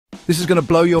This is going to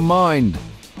blow your mind.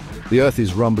 The Earth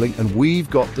is rumbling, and we've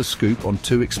got the scoop on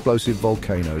two explosive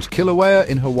volcanoes. Kilauea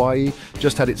in Hawaii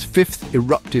just had its fifth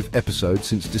eruptive episode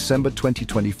since December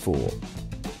 2024.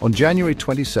 On January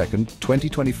 22nd,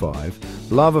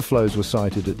 2025, lava flows were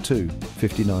sighted at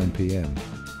 2:59 p.m.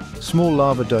 Small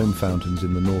lava dome fountains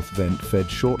in the north vent fed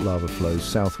short lava flows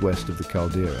southwest of the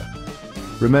caldera.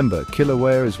 Remember,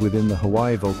 Kilauea is within the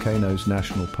Hawaii Volcanoes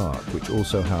National Park, which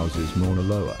also houses Mauna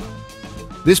Loa.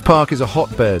 This park is a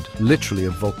hotbed, literally,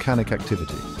 of volcanic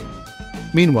activity.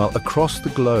 Meanwhile, across the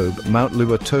globe, Mount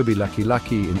Luatobi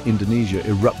Laki-Laki in Indonesia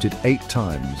erupted 8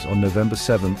 times on November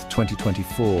 7,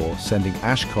 2024, sending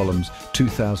ash columns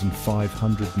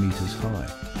 2,500 meters high.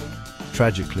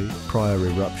 Tragically, prior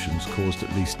eruptions caused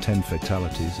at least 10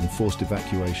 fatalities and forced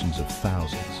evacuations of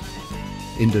thousands.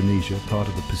 Indonesia, part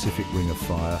of the Pacific Ring of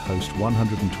Fire, hosts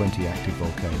 120 active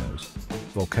volcanoes.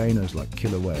 Volcanoes like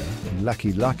Kilauea and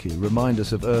Laki-Laki remind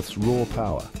us of Earth's raw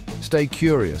power. Stay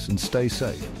curious and stay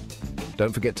safe.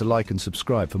 Don't forget to like and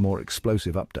subscribe for more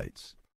explosive updates.